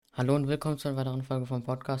Hallo und willkommen zu einer weiteren Folge vom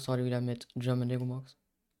Podcast. Heute wieder mit German Lego Mox.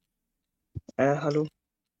 Hallo.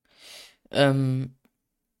 Ähm,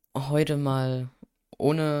 Heute mal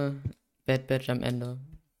ohne Bad Batch am Ende.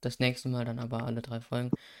 Das nächste Mal dann aber alle 3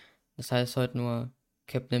 Folgen. Das heißt heute nur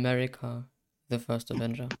Captain America, The First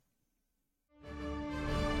Avenger.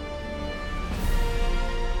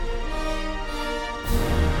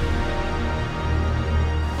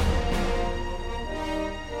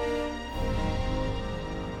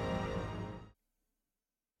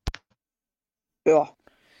 Ja,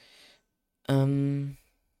 Ähm,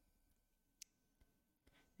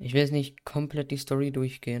 Ich will jetzt nicht komplett die Story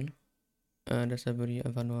durchgehen. Deshalb würde ich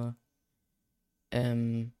einfach nur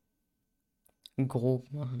ähm,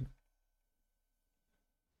 grob machen.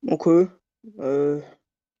 okay. Äh,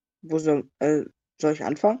 wo soll ich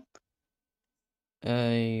anfangen?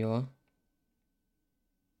 Ja.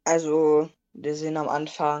 Also, wir sehen am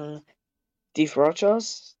Anfang Steve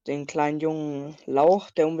Rogers, den kleinen jungen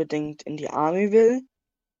Lauch, der unbedingt in die Army will,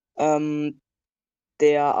 ähm,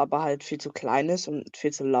 der aber halt viel zu klein ist und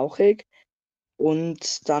viel zu lauchig.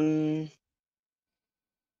 Und dann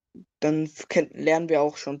lernen wir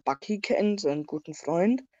auch schon Bucky kennen, seinen guten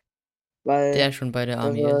Freund, Der weil schon bei der der,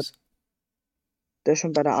 Army wird- ist. der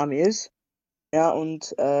schon bei der Army ist. Ja, und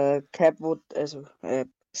Steve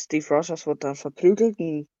Rogers wurde dann verprügelt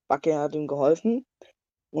und Bucky hat ihm geholfen.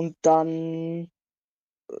 Und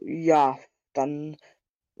ja, dann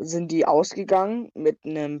sind die ausgegangen mit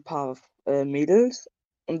einem paar Mädels.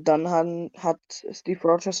 Und dann hat Steve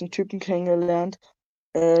Rogers einen Typen kennengelernt,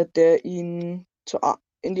 der ihn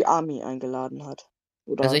in die Army eingeladen hat.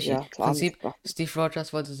 Also Oder im ja, zur Army Prinzip, gebracht. Steve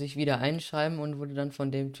Rogers wollte sich wieder einschreiben und wurde dann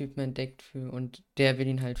von dem Typen entdeckt und der will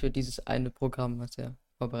ihn halt für dieses eine Programm, was er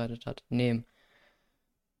vorbereitet hat, nehmen.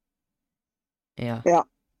 Ja. Ja,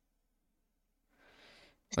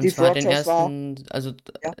 Und Steve zwar den Rogers war, ersten, also,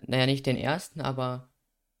 ja, naja, nicht den ersten, aber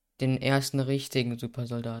den ersten richtigen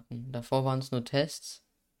Supersoldaten. Davor waren es nur Tests,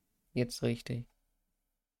 jetzt richtig.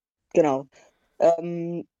 genau.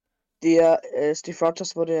 Ähm, Steve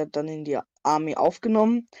Rogers wurde ja dann in die Army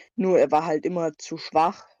aufgenommen, nur er war halt immer zu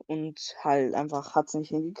schwach und halt einfach hat es nicht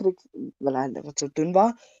hingekriegt, weil er halt einfach zu dünn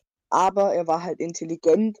war. Aber er war halt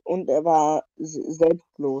intelligent und er war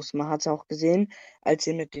selbstlos. Man hat es auch gesehen, als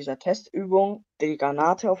sie mit dieser Testübung die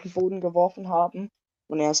Granate auf den Boden geworfen haben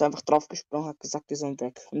und er ist einfach draufgesprungen, hat gesagt, die sind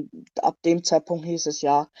weg. Und ab dem Zeitpunkt hieß es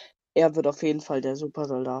ja, er wird auf jeden Fall der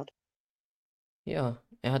Supersoldat. Ja,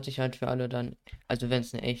 er hat sich halt für alle dann, also wenn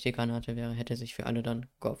es eine echte Granate wäre, hätte er sich für alle dann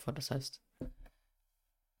geopfert. Das heißt, Ja,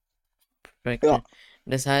 Practical.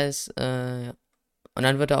 Das heißt, ja. Und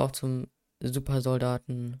dann wird er auch zum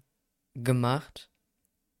Supersoldaten gemacht.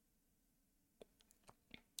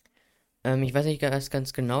 Ich weiß nicht, was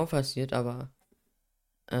ganz genau passiert, aber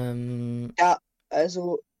ähm, ja,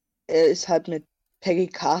 also er ist halt mit Peggy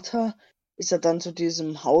Carter, ist er dann zu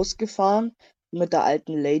diesem Haus gefahren mit der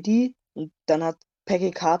alten Lady und dann hat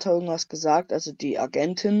Peggy Carter irgendwas gesagt, also die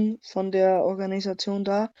Agentin von der Organisation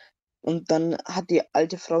da. Und dann hat die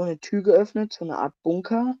alte Frau eine Tür geöffnet, so eine Art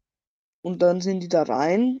Bunker. Und dann sind die da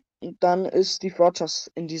rein und dann ist Steve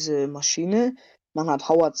Rogers in diese Maschine. Man hat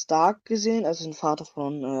Howard Stark gesehen, also den Vater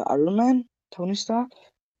von Iron Man, Tony Stark. ja.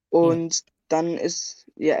 Und dann ist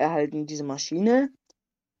ja er halt in diese Maschine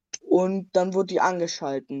und dann wurde die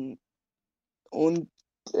angeschalten. Und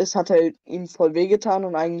es hat halt ihm voll wehgetan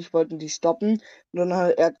und eigentlich wollten die stoppen. Und dann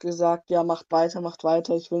hat er hat gesagt, ja, macht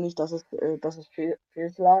weiter, ich will nicht, dass es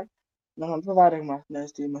fehlschlag. Und dann haben sie weitergemacht. Und dann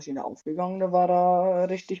ist die Maschine aufgegangen, da war er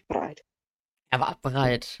richtig breit. Er war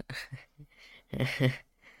bereit.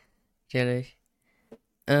 Natürlich.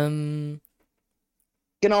 Ähm,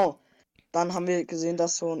 Genau. Dann haben wir gesehen,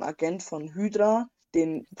 dass so ein Agent von Hydra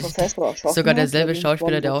den Professor ist sogar erschossen hat, weil derselbe ihm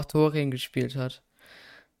Schauspieler, von der auch Thorin gespielt hat.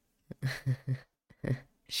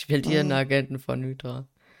 Spielt hier einen Agenten von Hydra.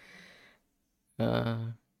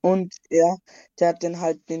 Ah. und ja, der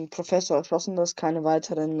hat den Professor erschossen, dass keine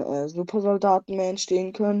weiteren Supersoldaten mehr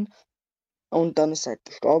entstehen können. Und dann ist halt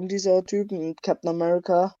gestorben, dieser Typ. Und Captain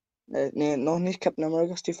America, nee, noch nicht Captain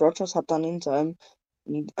America, Steve Rogers hat dann in seinem,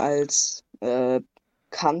 als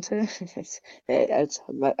Kante, als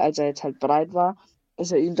er jetzt halt bereit war,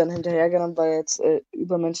 ist er ihm dann hinterhergerannt, weil er jetzt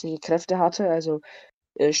übermenschliche Kräfte hatte, also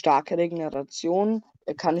starke Regeneration.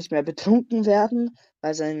 Er kann nicht mehr betrunken werden,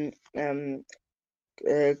 weil sein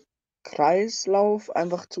äh, Kreislauf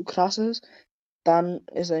einfach zu krass ist. Dann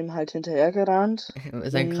ist er ihm halt hinterhergerannt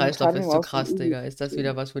Sein und Kreislauf hat ihm ist zu aus dem krass, Übel Digga. Ist das wieder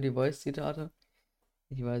gezogen. was für die Voice-Zitate?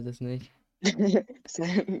 Ich weiß es nicht.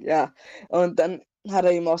 Ja, und dann hat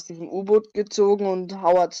er ihm aus diesem U-Boot gezogen und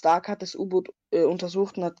Howard Stark hat das U-Boot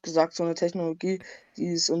untersucht und hat gesagt, so eine Technologie, die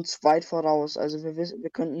ist uns weit voraus. Also wir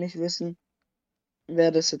könnten nicht wissen,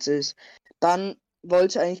 wer das jetzt ist. Dann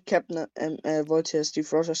wollte eigentlich wollte Steve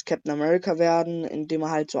Rogers Captain America werden, indem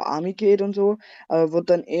er halt zur Army geht und so, aber wird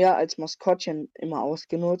dann eher als Maskottchen immer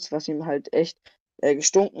ausgenutzt, was ihm halt echt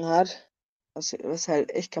gestunken hat, was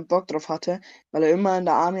halt echt keinen Bock drauf hatte, weil er immer in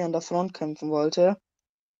der Army an der Front kämpfen wollte.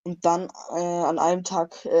 Und dann an einem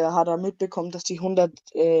Tag hat er mitbekommen, dass die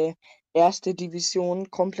 101. Division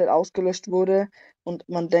komplett ausgelöscht wurde und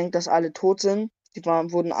man denkt, dass alle tot sind.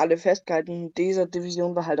 Wurden alle festgehalten. In dieser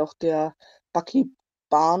Division war halt auch der Bucky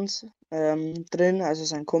Barnes drin, also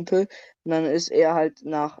sein Kumpel. Und dann ist er halt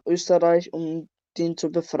nach Österreich, um den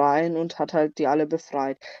zu befreien und hat halt die alle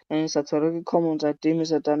befreit. Dann ist er zurückgekommen und seitdem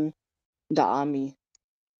ist er dann in der Army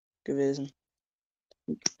gewesen.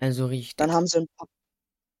 Also Dann richtig. haben sie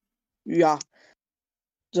ja,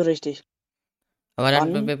 so richtig. Aber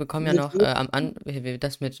dann, wir Dann bekommen ja wird noch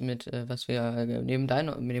das was wir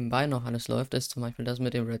nebenbei noch alles läuft, ist zum Beispiel das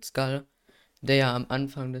mit dem Red Skull, der ja am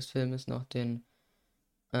Anfang des Filmes noch den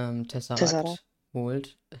Tesseract. Tesseract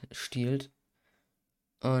holt, stiehlt.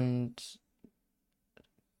 Und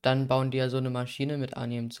dann bauen die ja so eine Maschine mit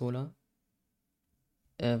Arnim Zola.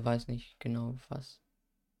 Weiß nicht genau, was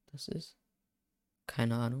das ist.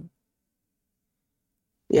 Keine Ahnung.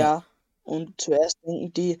 Ja. Ja, und zuerst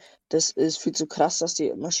denken die, das ist viel zu krass, dass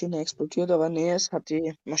die Maschine explodiert, aber nee,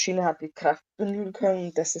 die Maschine hat die Kraft bündeln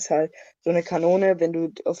können. Das ist halt so eine Kanone, wenn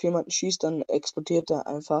du auf jemanden schießt, dann explodiert er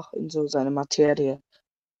einfach in so seine Materie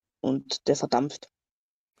und der verdampft.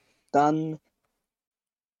 Dann,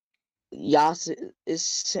 ja,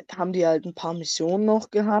 haben die halt ein paar Missionen noch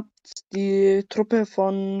gehabt, die Truppe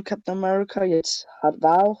von Captain America.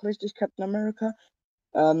 War auch richtig Captain America.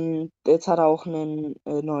 Jetzt hat er auch einen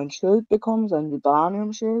neuen Schild bekommen, sein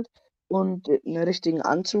Vibranium-Schild und einen richtigen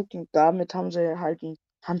Anzug. Und damit haben sie jetzt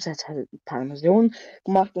halt ein paar Missionen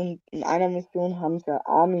gemacht. Und in einer Mission haben sie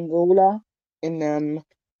Armin Sola in einem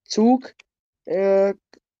Zug äh,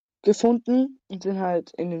 gefunden und sind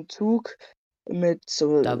halt in dem Zug mit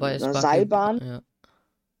so Dabei ist einer Bucky, Seilbahn. ja.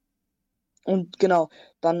 Und genau,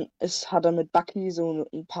 hat er mit Bucky so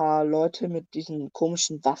ein paar Leute mit diesen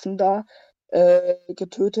komischen Waffen da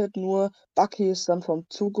getötet. Nur Bucky ist dann vom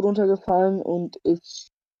Zug runtergefallen und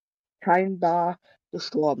ist scheinbar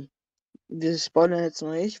gestorben. Wir spoilern jetzt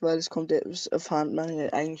noch nicht, weil das erfahren man ja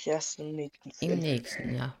eigentlich erst im nächsten Im Film.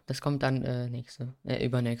 nächsten, ja. Das kommt dann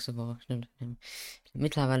übernächste Woche, stimmt. Ja.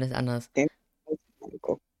 Mittlerweile ist anders. Den hab ich mal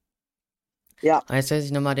geguckt. Ja, Aber jetzt weiß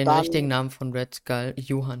ich nochmal den dann, richtigen Namen von Red Skull.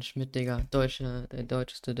 Johann Schmidt, Digga. Der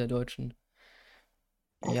Deutscheste der Deutschen.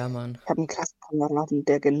 Ja, Mann. ich habe einen Klassenkameraden,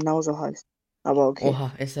 der genauso heißt. Aber okay.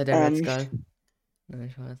 Oha, ist er der Red Ähm, Skull? Ja,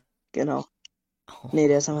 ich weiß. genau. Nee,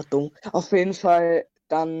 der ist Oh. einfach dumm. Auf jeden Fall,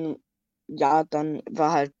 dann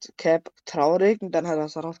war halt Cap traurig und dann hat er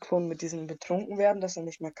es herausgefunden mit diesem Betrunkenwerden, dass er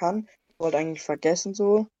nicht mehr kann. Wollte eigentlich vergessen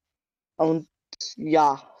so. Und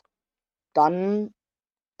ja, dann,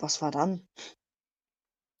 was war dann?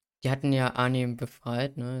 Die hatten ja Arnim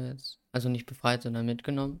befreit, ne? Jetzt, also nicht befreit, sondern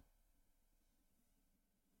mitgenommen.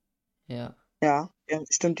 Ja. Ja,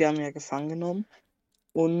 stimmt, die haben ihn ja gefangen genommen.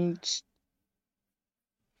 Und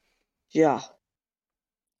ja,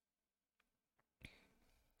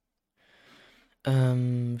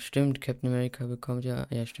 Stimmt, Captain America bekommt ja,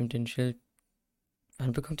 stimmt, den Schild.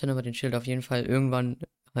 Wann bekommt er denn aber den Schild? Auf jeden Fall irgendwann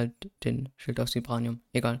halt den Schild aus Vibranium.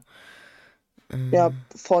 Egal. ja, Äh,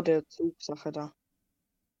 vor der Zugsache da.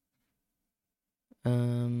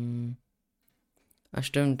 ähm,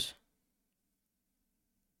 stimmt.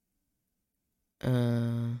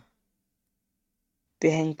 Äh,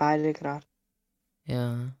 Wir hängen beide gerade.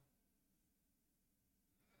 ja.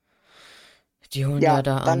 Die holen ja Ja,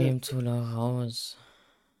 da dann, Arnim Zola raus.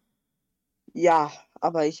 ja,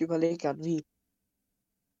 aber ich überlege gerade, wie.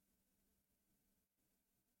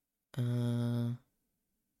 Äh,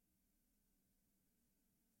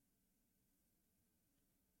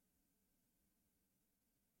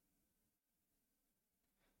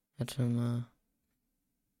 warte mal.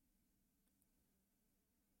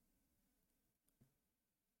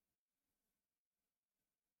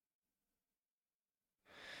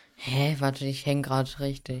 Hä, warte, ich häng grad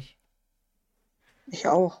richtig. Ich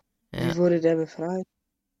auch. Wie Ja. wurde der befreit?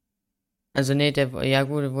 Also nee, ja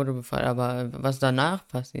gut, der wurde befreit, aber was danach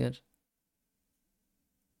passiert?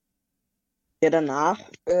 Ja, danach,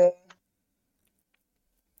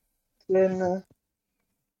 sind,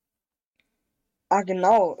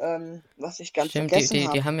 genau, was ich ganz Stimmt, vergessen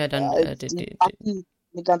habe. die haben ja dann, Als die Bucky.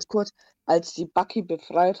 ganz kurz, als die Bucky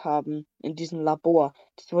befreit haben in diesem Labor,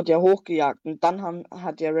 das wurde ja hochgejagt und dann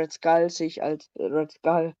hat ja Red Skull sich als Red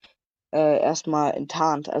Skull erstmal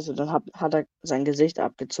enttarnt. Also dann hat er sein Gesicht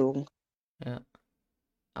abgezogen. Ja.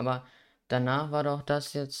 Aber danach war doch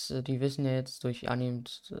das jetzt, die wissen ja jetzt durch Anime,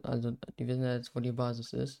 also die wissen ja jetzt, wo die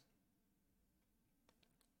Basis ist.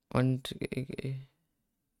 Und ich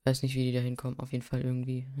weiß nicht, wie die da hinkommen. Auf jeden Fall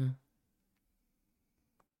irgendwie. Ja.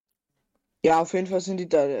 Ja, auf jeden Fall sind die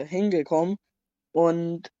da hingekommen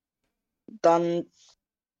und dann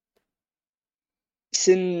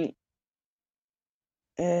sind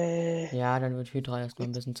äh, Ja, dann wird Hydra erstmal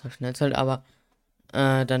ein bisschen zerschnetzelt, aber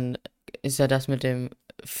dann ist ja das mit dem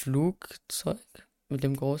Flugzeug, mit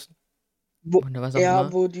dem großen wo, oder was auch ja,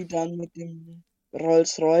 immer. wo die dann mit dem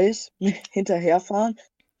Rolls-Royce hinterherfahren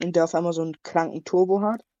und der auf einmal so einen kranken Turbo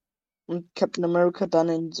hat und Captain America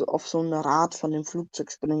dann auf so ein Rad von dem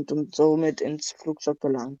Flugzeug springt und somit ins Flugzeug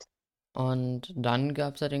gelangt. Und dann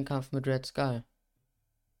gab es ja den Kampf mit Red Skull.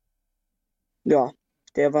 Ja,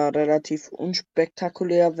 der war relativ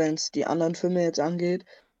unspektakulär, wenn es die anderen Filme jetzt angeht.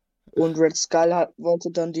 Und Red Skull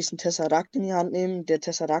wollte dann diesen Tesseract in die Hand nehmen. Der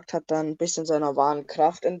Tesseract hat dann ein bisschen seiner wahren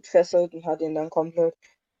Kraft entfesselt und hat ihn dann komplett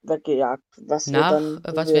weggejagt. Was wir Nach, dann,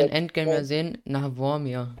 wo was wir in wir, Endgame ja sehen, nach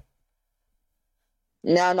Vormir.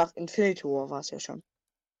 ja, nach Infinity War war es ja schon.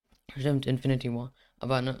 Stimmt, Infinity War.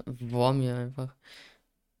 Aber ne, Vormir einfach.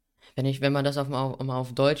 Wenn man das mal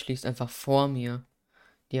auf Deutsch liest, einfach vor mir.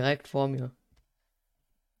 Direkt vor mir.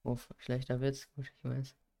 Oh, schlechter Witz, gut, ich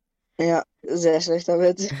weiß. Ja, sehr schlechter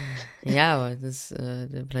Witz. Ja, aber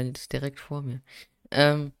der Planet ist direkt vor mir.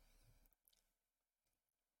 Ähm,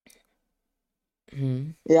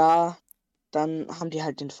 hm. Ja, dann haben die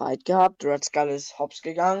halt den Fight gehabt. Red Skull ist hops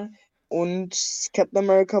gegangen. Und Captain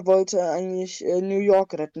America wollte eigentlich New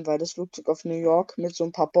York retten, weil das Flugzeug auf New York mit so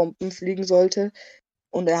ein paar Bomben fliegen sollte.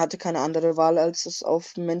 Und er hatte keine andere Wahl, als es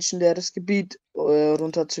auf menschenleeres Gebiet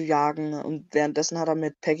runter zu jagen. Und währenddessen hat er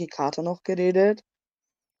mit Peggy Carter noch geredet.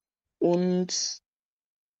 Und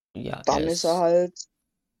Ja, er dann ist er ist. halt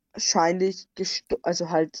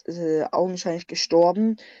augenscheinlich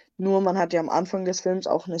gestorben. Nur man hat ja am Anfang des Films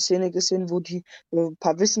auch eine Szene gesehen, wo ein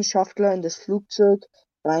paar Wissenschaftler in das Flugzeug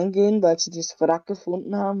reingehen, weil sie dieses Wrack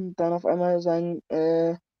gefunden haben und dann auf einmal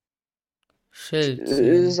Schild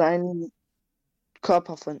ziehen. seinen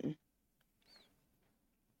Körper finden.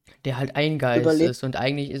 Der halt ein Geist Überlebt. ist und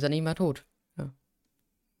eigentlich ist er nicht mehr tot. Ja.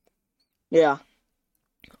 Ja.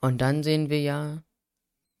 Und dann sehen wir ja,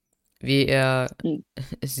 wie er Hm.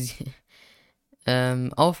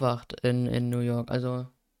 aufwacht in New York. Also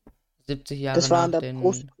 70 Jahre Das war in nach der den.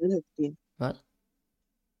 Post-Credit-Scene. Was?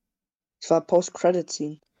 Das war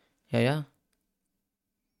Post-Credit-Scene. Ja, ja.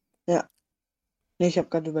 Ja. Nee, ich habe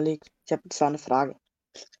gerade überlegt. Das war eine Frage.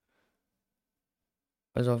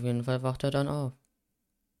 Also auf jeden Fall wacht er dann auf.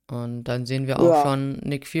 Und dann sehen wir auch Ja. schon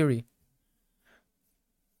Nick Fury.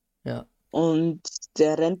 Ja, Und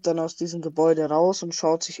der rennt dann aus diesem Gebäude raus und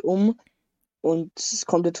schaut sich um und ist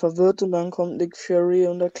komplett verwirrt und dann kommt Nick Fury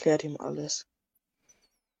und erklärt ihm alles.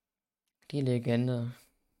 die Legende.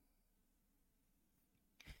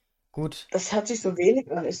 Gut. Das hat sich so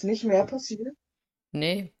wenig an, ist nicht mehr passiert.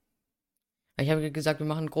 Nee, ich habe gesagt, wir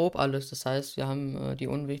machen grob alles. Das heißt, wir haben die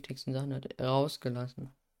unwichtigsten Sachen halt rausgelassen.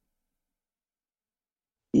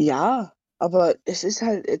 Ja, aber es ist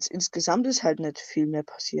halt, jetzt insgesamt ist halt nicht viel mehr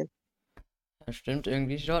passiert. Das stimmt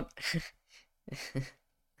irgendwie schon.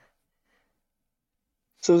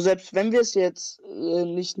 So, selbst wenn wir es jetzt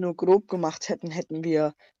nicht nur grob gemacht hätten, hätten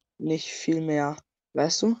wir nicht viel mehr.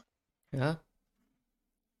 Weißt du? Ja.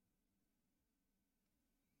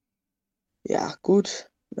 Ja,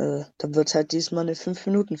 gut. Dann wird es halt diesmal eine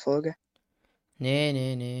 5-Minuten-Folge. Nee,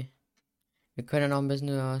 nee, nee. Wir können ja noch ein bisschen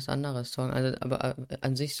über was anderes sagen. Also, aber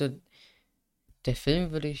an sich so, der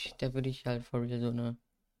Film der würde ich halt for real so eine.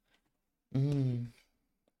 Mm,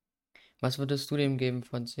 was würdest du dem geben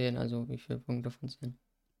von 10? Also, wie viele Punkte von 10?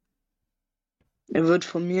 Er wird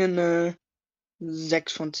von mir eine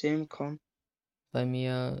 6 von 10 bekommen. Bei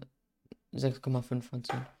mir 6,5 von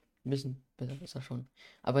 10. Ein bisschen besser ist er schon.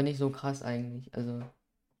 Aber nicht so krass eigentlich. Also,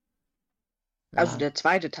 Also ja. der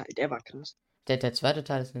zweite Teil, der war krass. Der zweite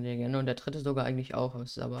Teil ist eine Legende und der dritte sogar eigentlich auch.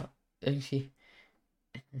 Es ist aber irgendwie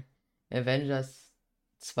Avengers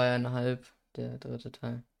 2,5, der dritte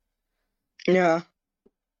Teil. Ja,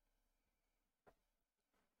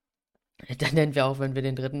 Dann nennen wir auch, wenn wir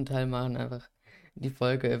den dritten Teil machen, einfach die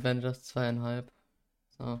Folge Avengers 2,5.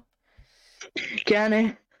 So.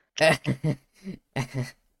 gerne.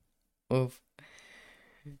 Uff.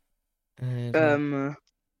 Alter. Ähm,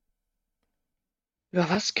 Über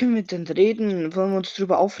was können wir denn reden? Wollen wir uns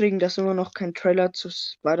drüber aufregen, dass immer noch kein Trailer zu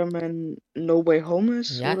Spider-Man No Way Home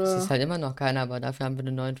ist? Ja, es ist Oder halt immer noch keiner, aber dafür haben wir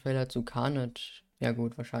den neuen Trailer zu Carnage. Ja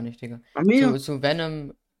gut, wahrscheinlich, Digga. haben wir? Zu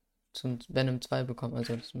Venom, zu Venom 2 bekommen,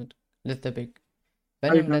 also das mit Let There Be,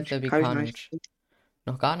 Habe ich Venom noch Let nicht, There Be habe ich noch nicht Carnage. gesehen.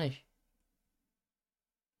 Noch gar nicht.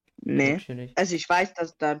 Okay, Nee. chillig. Also ich weiß,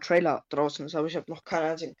 dass da ein Trailer draußen ist, aber ich habe noch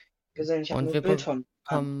keinen einzigen gesehen. Ich habe Und nur wir ein Bild von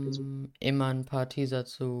einem gesehen. bekommen immer ein paar Teaser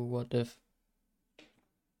zu What If.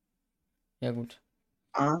 Ja gut.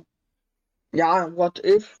 Ah. Ja, What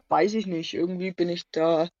If, weiß ich nicht. Irgendwie bin ich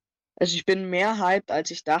da. Also ich bin mehr hyped,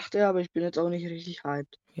 als ich dachte, aber ich bin jetzt auch nicht richtig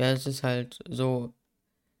hyped. Ja, es ist halt so,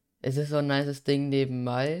 es ist so ein nices Ding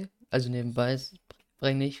nebenbei. Also nebenbei, es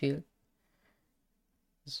bringt nicht viel.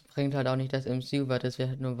 Es bringt halt auch nicht das MCU, weil das wäre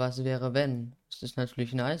halt nur was wäre, wenn. Es ist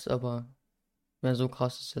natürlich nice, aber mehr so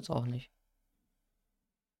krass ist es jetzt auch nicht.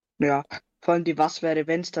 Ja, vor allem die Was wäre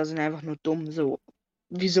wenn's da sind einfach nur dumm. So,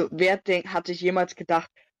 wieso, hat sich jemals gedacht,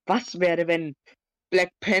 was wäre, wenn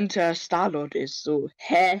Black Panther Star-Lord ist? So,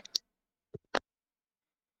 hä?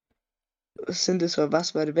 Was sind das für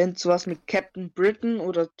was wäre, wenn sowas mit Captain Britain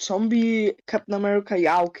oder Zombie Captain America?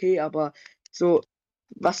 Ja, okay, aber so,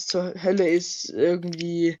 was zur Hölle ist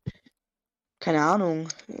irgendwie, keine Ahnung,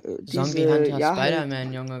 Zombie diese, Hunter ja, halt,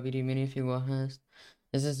 Spider-Man, Junge, wie die Minifigur heißt.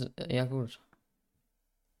 Es ist, ja gut.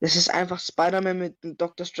 es ist einfach Spider-Man mit einem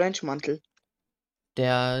Doctor Strange-Mantel.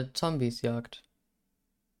 Der Zombies jagt.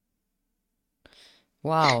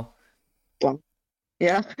 Wow. Wow.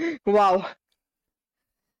 Ja, wow.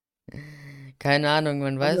 Keine Ahnung,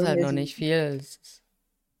 man weiß Also, halt noch nicht viel. Es ist,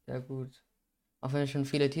 ja gut. Auch wenn wir schon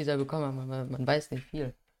viele Teaser bekommen haben, aber man weiß nicht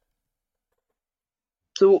viel.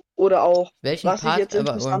 so, oder auch, Welchen was ich Part, jetzt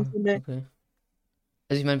aber, interessant oh, finde, okay.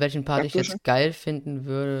 Also ich meine, welchen Part sag ich du schon. jetzt geil finden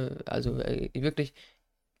würde, also wirklich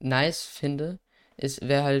nice finde, ist,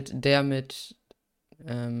 wäre halt der mit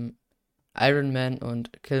ähm, Iron Man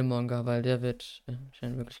und Killmonger, weil der wird,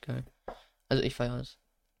 scheint wirklich geil. Also ich feiere es.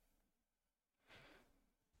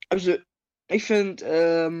 Also, ich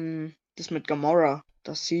finde, das mit Gamora,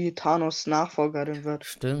 dass sie Thanos Nachfolgerin wird,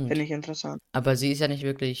 finde Stimmt. ich interessant. Aber sie ist ja nicht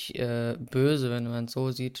wirklich böse, wenn man es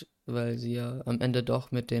so sieht, weil sie ja am Ende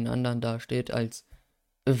doch mit den anderen da steht als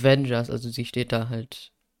Avengers. Also sie steht da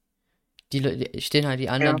halt, stehen halt die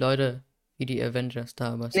anderen Ja. Leute wie die Avengers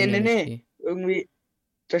da, aber es Nee, sind ja nee, nicht nee. die. Irgendwie,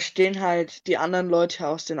 da stehen halt die anderen Leute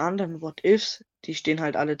aus den anderen What-Ifs, die stehen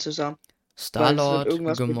halt alle zusammen. Weil es wird Star-Lord,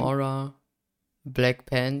 irgendwas mit. Gamora, Black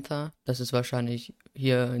Panther, das ist wahrscheinlich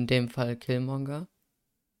hier in dem Fall Killmonger,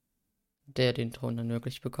 der den Thron dann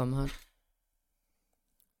wirklich bekommen hat.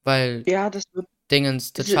 Weil Ja, das wird.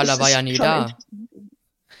 Dingens, Es T'Challa war ja ist nie schon da. interessant.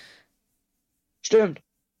 Stimmt.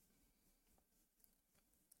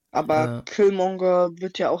 Aber Äh, Killmonger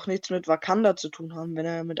wird ja auch nichts mit Wakanda zu tun haben, wenn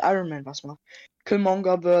er mit Iron Man was macht.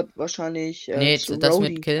 Killmonger wird wahrscheinlich nee, zu das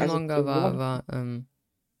mit Rhodey, also Killmonger zu Rhodey.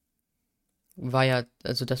 war ja,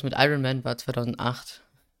 also das mit Iron Man war 2008.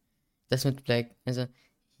 Das mit Black, also,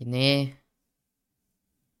 nee,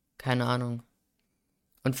 keine Ahnung.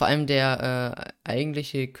 Und vor allem der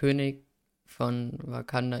eigentliche König von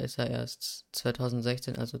Wakanda ist ja erst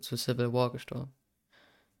 2016, also zu Civil War gestorben.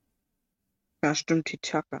 Ja, stimmt,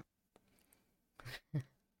 T'Chaka.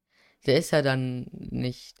 Der ist ja dann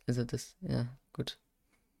nicht, also das, ja, gut.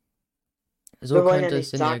 So Wir wollen ja könnte es nicht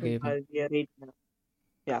Sinn sagen, ergeben. weil wir reden.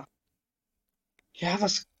 Ja. Ja,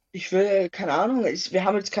 was. Ich will, keine Ahnung. Wir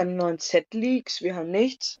haben jetzt keine neuen Set-Leaks, wir haben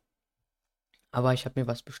nichts. Aber ich habe mir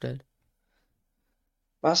was bestellt.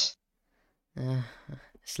 Was? Äh,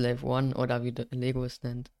 Slave One oder wie Lego es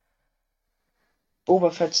nennt. Boba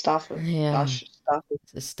Fett Starship. Ja, Starship.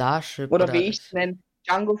 es ist Starship Oder oder wie ich es nenne,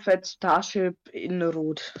 Django Fett Starship in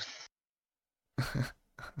Rot.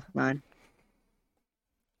 Nein,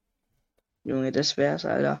 Junge, das wär's,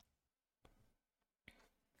 Alter.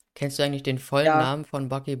 kennst du eigentlich den vollen Ja, Namen von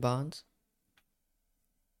Bucky Barnes?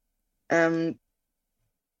 ähm,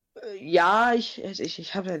 ja, ich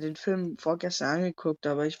habe ja den Film vorgestern angeguckt,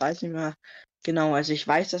 aber ich weiß nicht mehr genau. Also ich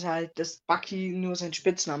weiß, dass halt das Bucky nur sein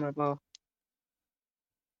Spitzname war.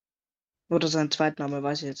 Oder sein Zweitname,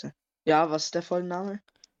 weiß ich jetzt nicht. Ja, was ist der volle Name?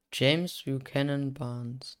 James Buchanan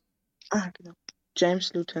Barnes. Ah, genau.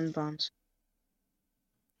 James Lieutenant Barnes.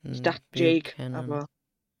 Ich dachte Jake, Buchanan. aber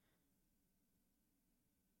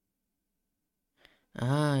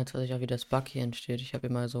Ah, jetzt weiß ich auch, wie das Bucky entsteht. Ich habe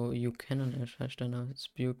immer so Buchanan verstanden, aber es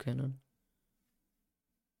ist Buchanan.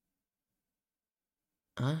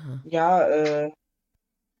 Aha, ja,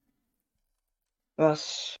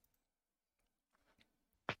 was?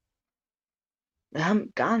 Wir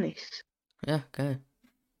haben gar nichts. ja, geil.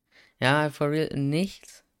 Ja, for real,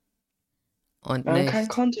 nichts und Wir haben kein nichts.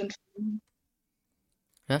 Content.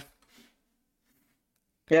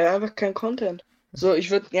 Ja, einfach kein Content. So, ich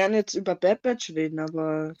würde gerne jetzt über Bad Batch reden,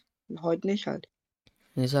 aber heute nicht halt.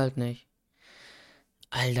 Ist halt nicht.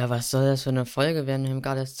 Alter, was soll das für eine Folge werden? Wir haben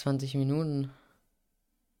gerade erst 20 Minuten.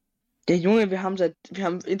 Der Junge, wir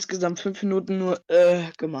haben insgesamt 5 Minuten nur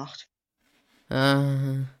gemacht.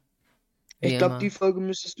 Ah, wie Ich glaube, die immer. Folge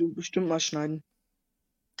müsstest du bestimmt mal schneiden.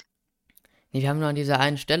 Nee, wir haben nur an dieser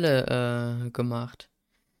einen Stelle gemacht.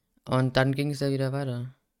 Und dann ging es ja wieder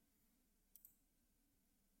weiter.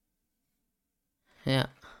 Ja,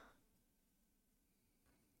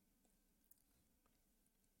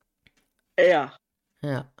 Ja,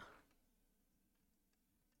 ja.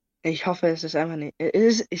 ich hoffe, es ist einfach nicht.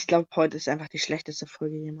 Ich glaube, heute ist einfach die schlechteste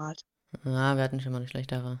Folge jemals. Ah, wir hatten schon mal eine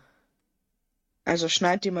schlechtere. Also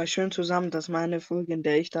schneid die mal schön zusammen, dass meine Folge, in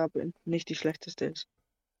der ich da bin, nicht die schlechteste ist.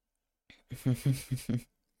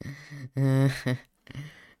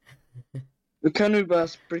 Wir können über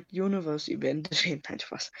das Brick Universe Event reden, nein,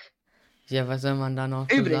 Spaß. Ja, was soll man da noch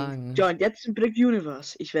zu Übrigens, sagen? join jetzt im Brick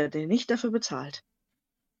Universe. Ich werde nicht dafür bezahlt.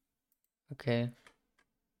 Okay.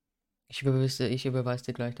 Ich überweise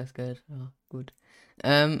dir gleich das Geld. Ja, gut.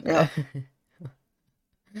 Ja,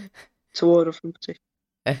 2,50 €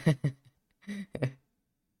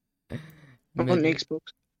 und eine Mittel.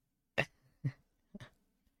 Xbox.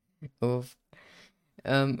 Uff.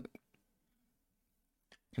 Ähm,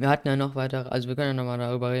 wir hatten ja noch weitere, also wir können ja noch mal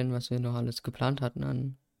darüber reden, was wir noch alles geplant hatten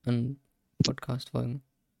an Podcast-Folgen.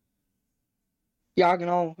 Ja,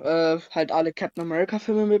 genau. Halt alle Captain America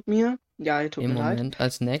Filme mit mir. Ja, tut Im mir leid. Moment.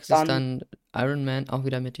 Als nächstes Dann, dann Iron Man auch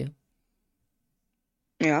wieder mit dir.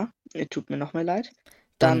 ja, tut mir noch mehr leid.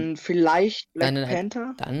 Dann, Dann vielleicht Black nein,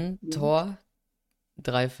 Panther. dann Ja. Thor,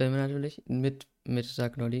 3 Filme natürlich, mit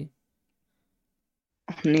Sagnoli.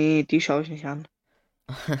 Ach nee, die schaue ich nicht an.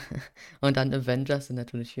 Und dann Avengers sind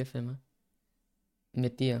natürlich 4 Filme.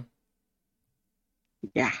 Mit dir.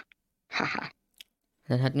 Ja. Haha.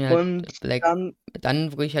 Dann hatten wir halt Und Black. dann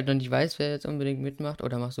Dann, wo ich halt noch nicht weiß, wer jetzt unbedingt mitmacht,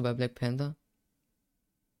 oder machst du bei Black Panther?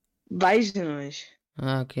 weiß ich noch nicht.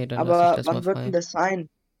 Ah, okay, dann lasse ich Aber das mal wann wird denn frei. das sein?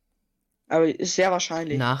 Aber ist sehr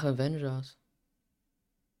wahrscheinlich. Nach Avengers.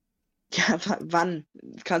 Ja, wann?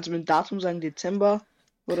 Kannst du mir ein Datum sagen? Dezember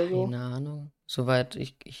oder so? Keine Ahnung. Soweit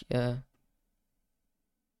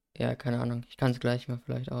ja, keine Ahnung. Ich kann es gleich mal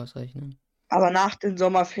vielleicht ausrechnen. Aber nach den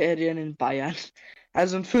Sommerferien in Bayern.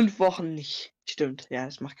 Also in 5 Wochen nicht. Stimmt, ja,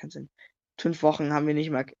 das macht keinen Sinn. 5 Wochen haben wir nicht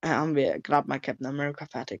mal, haben wir gerade mal Captain America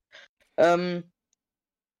fertig. Ähm,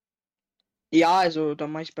 ja, also da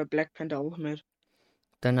mache ich bei Black Panther auch mit.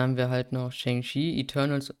 Dann haben wir halt noch Shang-Chi,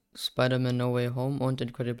 Eternals, Spider-Man No Way Home und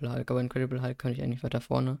Incredible Hulk. Aber Incredible Hulk kann ich eigentlich weiter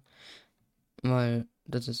vorne, weil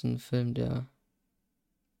das ist ein Film, der.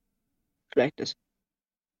 Vielleicht ist.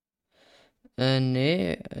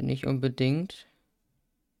 Nee, nicht unbedingt.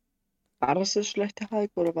 War das der schlechte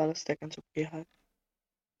Hulk oder war das der ganz okay Hulk?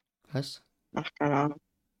 Was? Ach, keine Ahnung.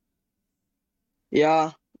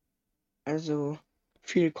 Ja, also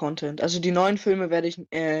viel Content. Also die neuen Filme werde ich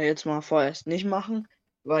jetzt mal vorerst nicht machen,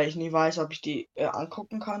 weil ich nie weiß, ob ich die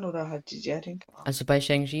angucken kann oder halt die Serien. Also bei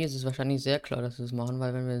Shang-Chi ist es wahrscheinlich sehr klar, dass wir es machen,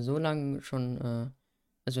 weil wenn wir so lange schon,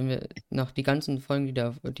 also wenn wir noch die ganzen Folgen,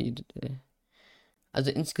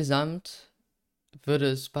 also insgesamt würde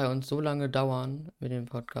es bei uns so lange dauern mit den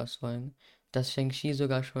Podcast-Folgen, dass Shang-Chi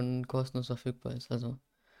sogar schon kostenlos verfügbar ist. Also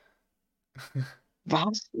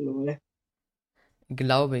Was? Lol.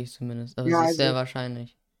 glaube ich zumindest, aber es Ja, ist sehr also,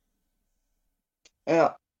 wahrscheinlich.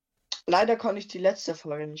 ja. Leider konnte ich die letzte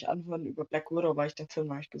Folge nicht anhören über Black Widow, weil ich den Film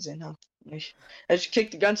noch nicht gesehen habe. Nicht. Also ich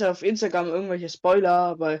krieg die ganze Zeit auf Instagram irgendwelche Spoiler,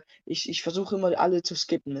 aber ich versuche immer alle zu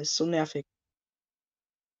skippen. Das ist so nervig.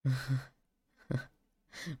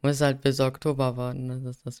 Muss halt bis Oktober warten, das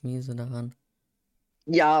ist das Miese daran.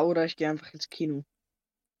 Ja, oder ich gehe einfach ins Kino.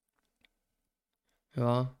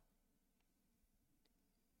 Ja,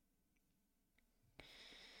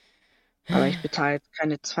 Aber ich bezahle jetzt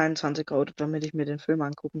keine 22 €, damit ich mir den Film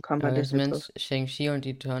angucken kann bei aber das Disney Mensch, Plus. Shang-Chi und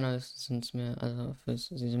Eternals sind es mir, also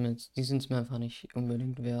die sind es mir einfach nicht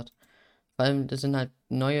unbedingt wert. Vor allem, das sind halt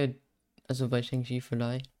neue, also bei Shang-Chi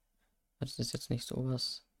vielleicht. Das ist jetzt nicht so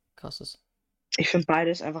was Krasses. Ich finde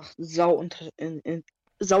beides einfach sau uninteressant.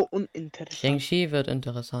 Shang-Chi wird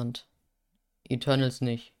interessant. Eternals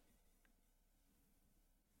nicht.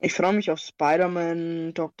 Ich freue mich auf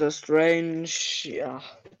Spider-Man, Doctor Strange, ja.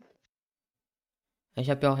 Ich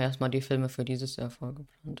habe ja auch erstmal die Filme für dieses Jahr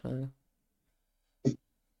vorgeplant, weil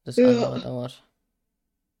das andere Ja. dauert.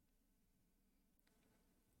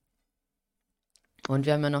 Und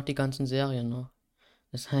wir haben ja noch die ganzen Serien noch.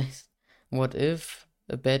 Das heißt, What If?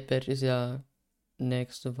 A Bad Batch ist ja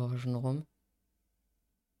nächste Woche schon rum.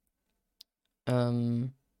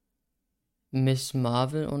 Ähm, Miss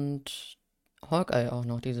Marvel und Hawkeye auch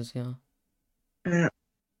noch dieses Jahr. Ja.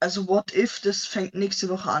 Also What If, das fängt nächste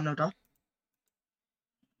Woche an, oder?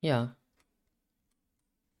 Ja,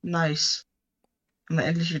 Nice. Haben wir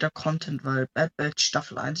endlich wieder Content, weil Bad Batch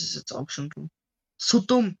Staffel 1 ist jetzt auch schon dumm. So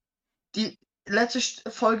dumm. Die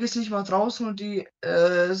letzte Folge ist nicht mal draußen und die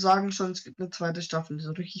sagen schon, es gibt eine zweite Staffel.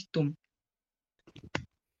 So richtig dumm.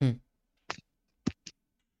 hm.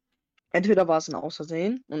 Entweder war es ein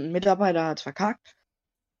Außersehen und ein Mitarbeiter hat es verkackt,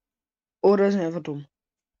 oder es ist einfach dumm.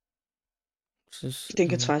 Das ist Ich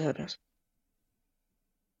denke, zweiteres.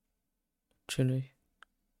 chillig.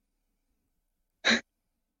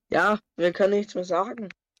 Ja, wir können nichts mehr sagen.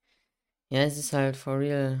 Ja, es ist halt for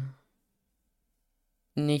real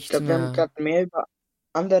Ich nichts glaube, wir haben mehr. gerade mehr über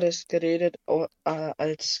anderes geredet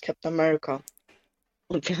als Captain America.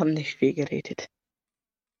 Und wir haben nicht viel geredet.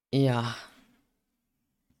 Ja,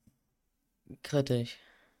 kritisch.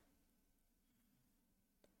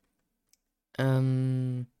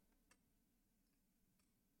 Ähm,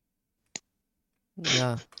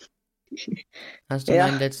 ja. Hast du Ja,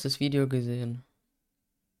 mein letztes Video gesehen?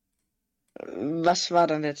 was war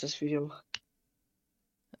dein letztes Video?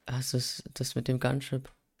 Hast du das mit dem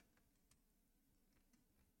Gunship?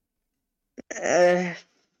 Äh,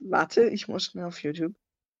 warte, ich muss mir auf YouTube.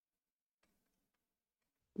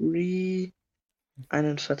 Re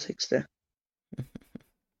 41.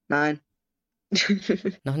 Nein.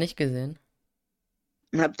 Noch nicht gesehen?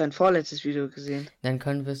 Ich habe dein vorletztes Video gesehen. Dann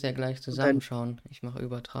können wir es ja gleich Und dein. zusammenschauen. Ich mache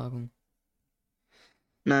Übertragung.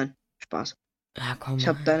 Nein, Spaß. Ja, Ich komm.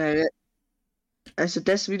 habe deine. Also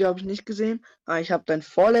das Video habe ich nicht gesehen, aber ich habe dein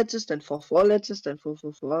vorletztes, dein vorvorletztes, dein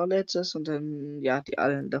vorvorvorletztes und dann, ja, die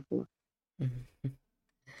allen davor.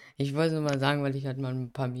 Ich wollte nur mal sagen, weil ich halt mal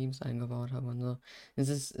ein paar Memes eingebaut habe und so. Es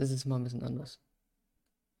ist mal ein bisschen anders.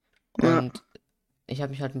 Ja, Und ich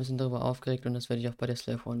habe mich halt ein bisschen darüber aufgeregt und das werde ich auch bei der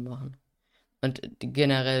Slave One machen. Und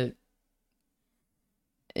generell,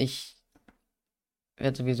 ich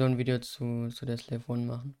werde sowieso ein Video zu der Slave One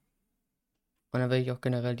machen. Und dann werde ich auch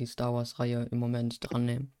generell die Star Wars Reihe im Moment dran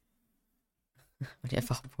nehmen. Weil die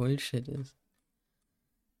einfach Bullshit ist.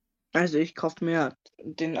 also ich kaufe mir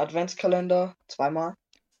den Adventskalender zweimal.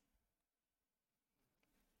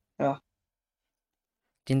 Ja,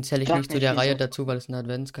 Den zähle ich sag nicht zu nicht der Reihe wieso. dazu, weil es ein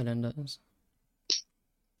Adventskalender ist.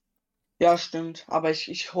 Ja, stimmt. Aber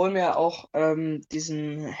ich hole mir auch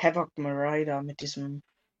diesen Havoc Rider mit diesem,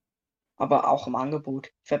 aber auch im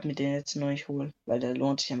Angebot. Ich werde mir den jetzt neu holen, weil der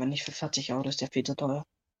lohnt sich einfach nicht für 40 €, ist der viel zu teuer.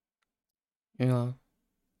 Ja.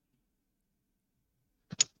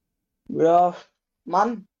 Ja,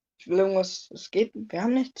 Mann, ich will irgendwas, es geht, wir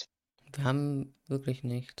haben nichts. Wir haben wirklich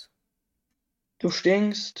nichts. Du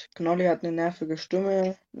stinkst, Knolli hat eine nervige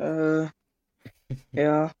Stimme.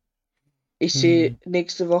 Ja, ich sehe Hm.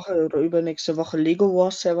 nächste Woche oder übernächste Woche Lego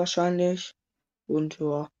Wars sehr wahrscheinlich. Und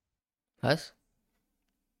ja, Was?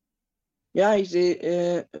 ja, ich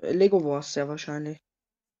sehe Lego Wars sehr wahrscheinlich.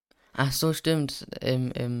 Ach so, stimmt.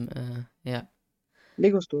 Ja,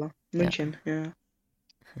 Lego Store, ja. München, ja.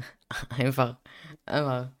 Einfach,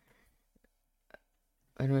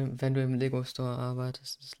 wenn du im Lego Store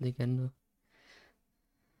arbeitest, ist Legende.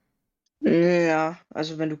 Ja,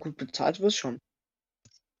 also wenn du gut bezahlt wirst, schon.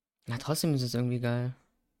 Ja, trotzdem ist es irgendwie geil.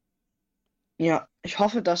 Ja, ich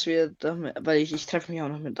hoffe, dass wir damit, weil ich treffe mich auch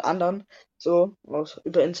noch mit anderen, so,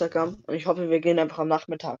 über Instagram. Und ich hoffe, wir gehen einfach am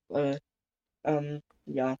Nachmittag, weil,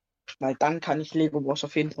 ja, weil dann kann ich Lego Wars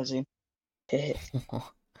auf jeden Fall sehen.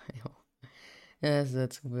 Ja, ja, ist ja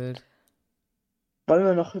zu wild. Wollen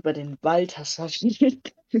wir noch über den Walter reden?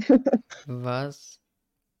 Was?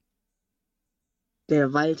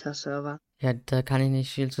 Der Walter-Server. Ja, da kann ich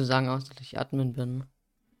nicht viel zu sagen, außer dass ich Admin bin.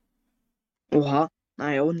 Oha.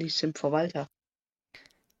 Naja, only Sim for Walter.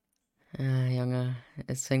 Junge,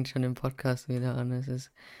 es fängt schon im Podcast wieder an. Es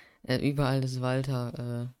ist überall ist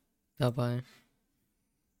Walter dabei.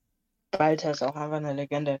 Walter ist auch einfach eine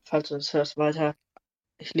Legende. Falls du das hörst, Walter,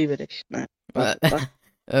 ich liebe dich. Nein, Äh, was?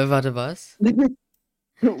 warte, was?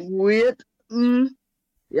 Weird. Hm.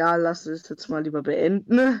 Ja, lass es jetzt mal lieber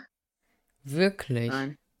beenden. Wirklich?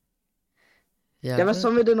 Nein. Ja, Ja, was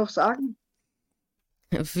sollen wir denn noch sagen?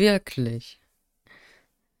 wirklich.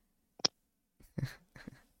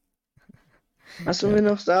 Was sollen wir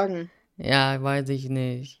noch sagen? Ja, weiß ich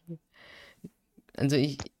nicht. Also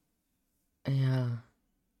ja,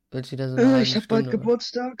 wird wieder so eine halbe Ich habe bald Stunde.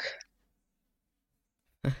 Geburtstag.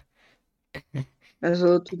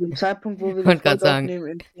 Also zu dem Zeitpunkt, wo wir Ich die wollte gerade Folge sagen, aufnehmen,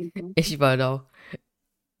 in 10 Tagen. ich bald auch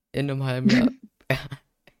in einem halben Jahr.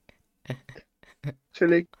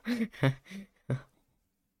 Chillig.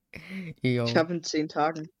 Ich Jo. habe in 10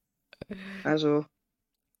 Tagen. Also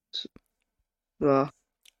So, war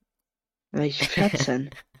ich 14.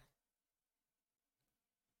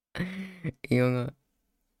 Junge.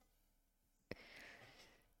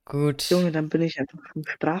 Gut. Junge, dann bin ich einfach schon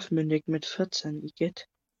strafmündig mit 14. Igitt.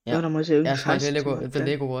 Ja, Ja. da muss ich irgendeinen Erstmal Scheiß zum The erzählen.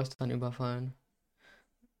 Lego Wars dann überfallen.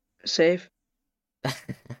 Safe.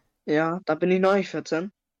 Ja, da bin ich noch nicht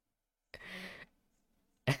 14.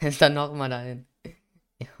 Ist dann nochmal dahin.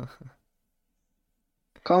 Ja.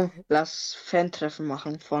 Komm, lass Fan-Treffen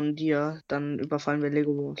machen von dir, dann überfallen wir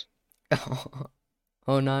Lego Wars.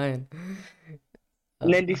 Oh nein.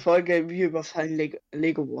 Nenn die Ah. Folge Wir überfallen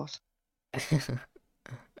Lego Wars.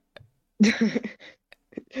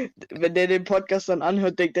 Wenn der den Podcast dann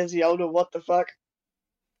anhört, denkt er sich auch nur, what the fuck?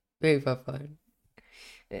 Überfallen.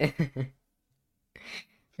 Wir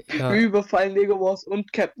Ja. überfallen Lego Wars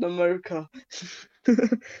und Captain America.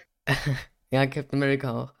 Ja, Captain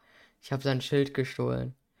America auch. Ich habe sein Schild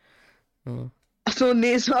gestohlen. Ja. Achso,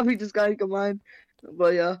 nee, so habe ich das gar nicht gemeint.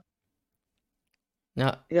 Aber ja.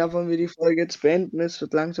 Ja. Ja, wollen wir die Folge jetzt beenden? Es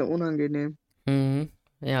wird langsam unangenehm. Mhm.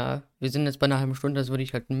 Ja, wir sind jetzt bei einer halben Stunde, das würde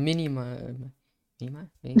ich halt minimal?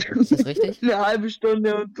 Wie? Ist das richtig? Eine halbe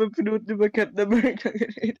Stunde und 5 Minuten über Captain America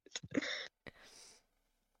geredet.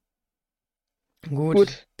 Gut,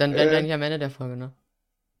 Gut. dann wären wir eigentlich am Ende der Folge, ne?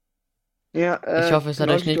 Ja, Ich hoffe, es hat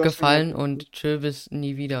euch Knossi, nicht du hast den gefallen letzten. und tschö bis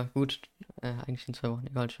nie wieder. Gut, eigentlich in 2 Wochen,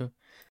 egal, tschö.